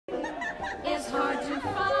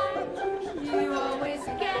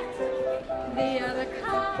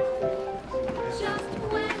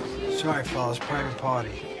Sorry, fellas, private party.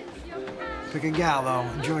 Pick a gal, though.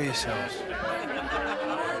 Enjoy yourselves.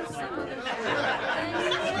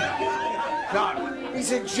 No,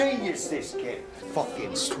 he's a genius, this kid.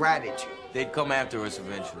 Fucking strategy. They'd come after us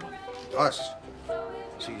eventually. Us?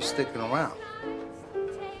 So you're sticking around?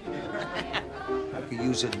 I could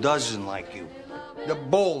use a dozen like you. The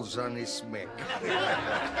balls on this mick.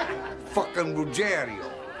 Fucking Ruggiero.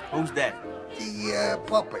 Who's that? The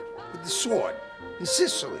puppet with the sword in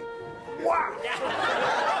Sicily. Wow!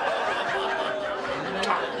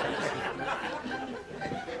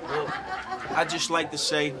 I'd just like to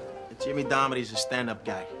say that Jimmy Darmody's a stand-up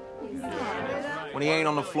guy. When he ain't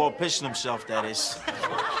on the floor pissing himself, that is. A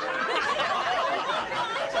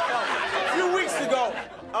few weeks ago,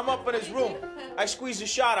 I'm up in his room. I squeezed a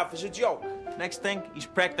shot off as a joke. Next thing, he's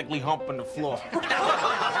practically humping the floor.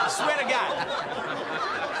 I swear to God.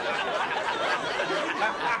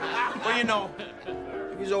 Well, you know,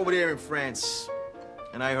 he was over there in France,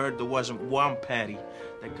 and I heard there wasn't one patty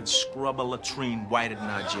that could scrub a latrine whiter than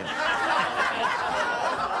our Jim.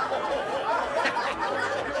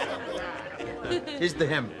 Here's the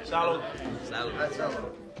hymn. Salud.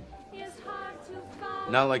 Salud.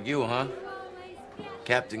 Not like you, huh?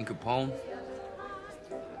 Captain Capone?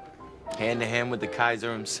 Hand to hand with the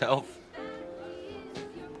Kaiser himself?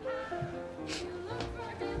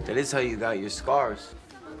 That is how you got your scars.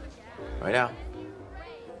 Right out.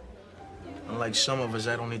 Unlike some of us,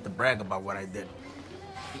 I don't need to brag about what I did.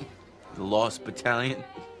 The Lost Battalion?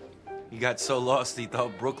 He got so lost he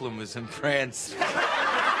thought Brooklyn was in France.